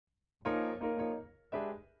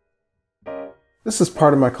This is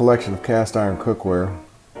part of my collection of cast iron cookware.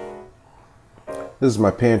 This is my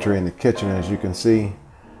pantry in the kitchen. As you can see,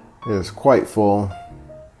 it is quite full.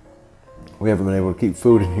 We haven't been able to keep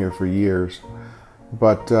food in here for years,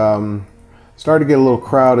 but started to get a little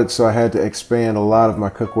crowded, so I had to expand a lot of my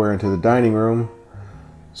cookware into the dining room.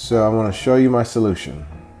 So I want to show you my solution.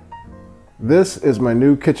 This is my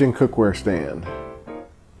new kitchen cookware stand.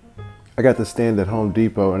 I got this stand at Home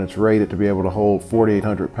Depot and it's rated to be able to hold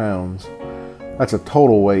 4,800 pounds. That's a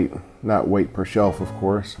total weight, not weight per shelf, of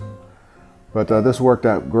course. But this worked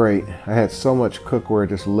out great. I had so much cookware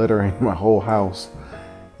just littering my whole house,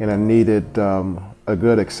 and I needed a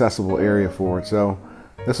good accessible area for it. So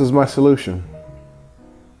this is my solution.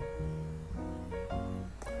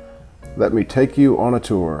 Let me take you on a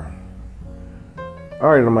tour. All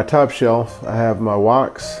right, on my top shelf, I have my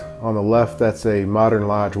woks. On the left, that's a modern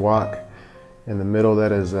lodge wok. In the middle,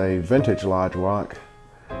 that is a vintage lodge wok.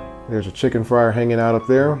 There's a chicken fryer hanging out up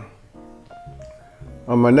there.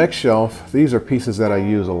 On my next shelf, these are pieces that I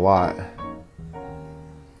use a lot.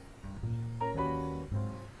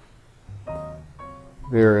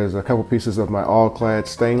 There is a couple pieces of my all-clad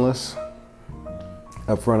stainless.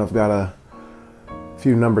 Up front, I've got a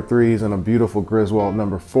few number 3s and a beautiful Griswold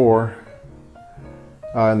number 4.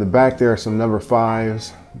 In the back, there are some number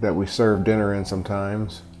 5s that we serve dinner in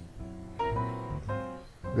sometimes.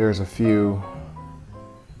 There's a few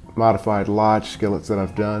modified lodge skillets that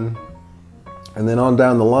I've done. And then on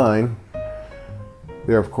down the line,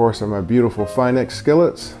 there of course are my beautiful Finex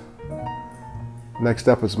skillets. Next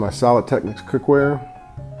up is my Solid Technics cookware.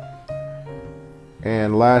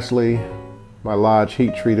 And lastly, my Lodge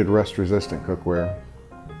heat treated rust resistant cookware.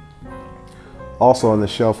 Also on the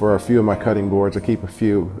shelf are a few of my cutting boards. I keep a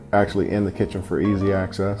few actually in the kitchen for easy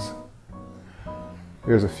access.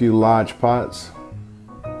 There's a few Lodge pots.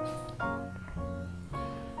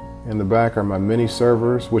 In the back are my mini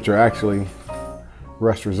servers, which are actually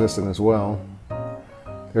rust resistant as well.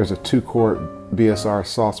 There's a 2-quart BSR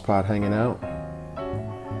sauce pot hanging out.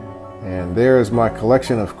 And there's my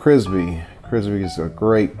collection of Crisby. Crisby is a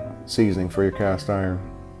great seasoning for your cast iron.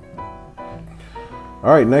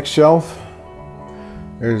 All right, next shelf.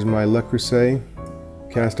 There's my Le Creuset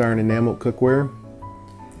cast iron enameled cookware.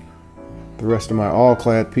 The rest of my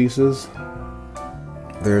all-clad pieces.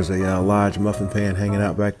 There's a Lodge muffin pan hanging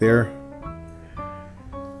out back there.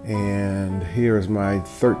 And here is my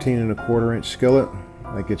 13¼ inch skillet.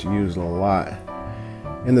 That gets used a lot.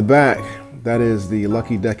 In the back, that is the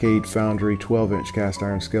Lucky Decade Foundry 12-inch cast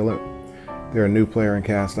iron skillet. They're a new player in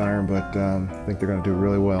cast iron, but I think they're going to do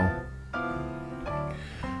really well.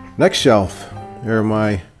 Next shelf, there are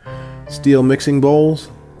my steel mixing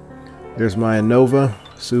bowls. There's my Innova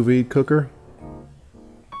sous vide cooker.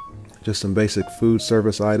 Just some basic food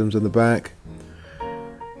service items in the back.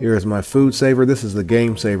 Here is my food saver. This is the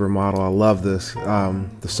Game Saver model. I love this.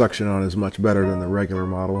 The suction on it is much better than the regular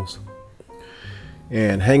models.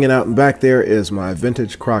 And hanging out in back there is my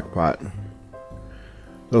vintage crock pot.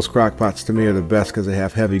 Those crock pots to me are the best because they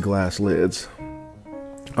have heavy glass lids.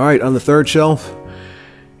 All right, on the third shelf,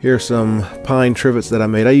 here's some pine trivets that I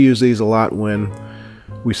made. I use these a lot when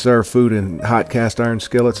we serve food in hot cast iron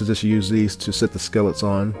skillets. I just use these to sit the skillets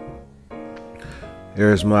on.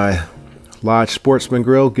 There's my Lodge Sportsman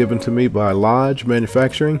Grill given to me by Lodge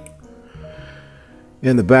Manufacturing.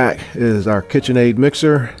 In the back is our KitchenAid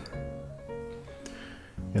mixer.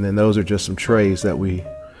 And then those are just some trays that we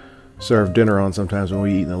serve dinner on sometimes when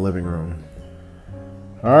we eat in the living room.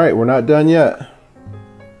 All right, we're not done yet.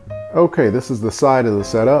 Okay, this is the side of the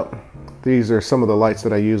setup. These are some of the lights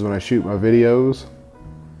that I use when I shoot my videos.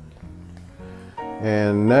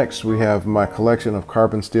 And next we have my collection of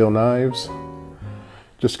carbon steel knives.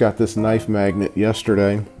 Just got this knife magnet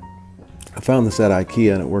yesterday. I found this at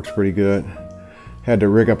IKEA and it works pretty good. Had to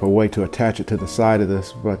rig up a way to attach it to the side of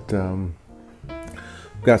this, but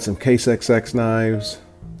got some Case XX knives,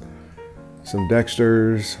 some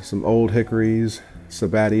Dexters, some Old Hickories,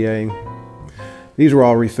 Sabatier. These were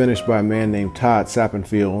all refinished by a man named Todd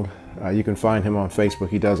Sappenfield. You can find him on Facebook.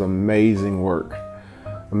 He does amazing work.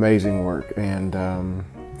 Amazing work. And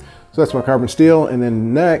so that's my carbon steel. And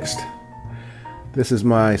then next, this is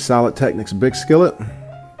my Solid Technics big skillet.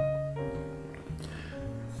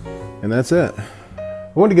 And that's it.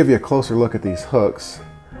 I wanted to give you a closer look at these hooks.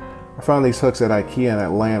 I found these hooks at IKEA in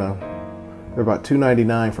Atlanta. They're about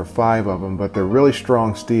 $2.99 for 5 of them, but they're really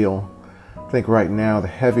strong steel. I think right now the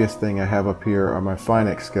heaviest thing I have up here are my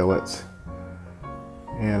Finex skillets.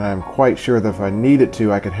 And I'm quite sure that if I needed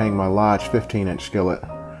to, I could hang my Lodge 15-inch skillet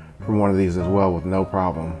from one of these as well with no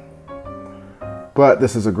problem. But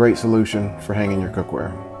this is a great solution for hanging your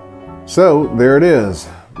cookware. So there it is,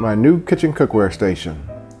 my new kitchen cookware station.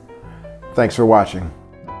 Thanks for watching.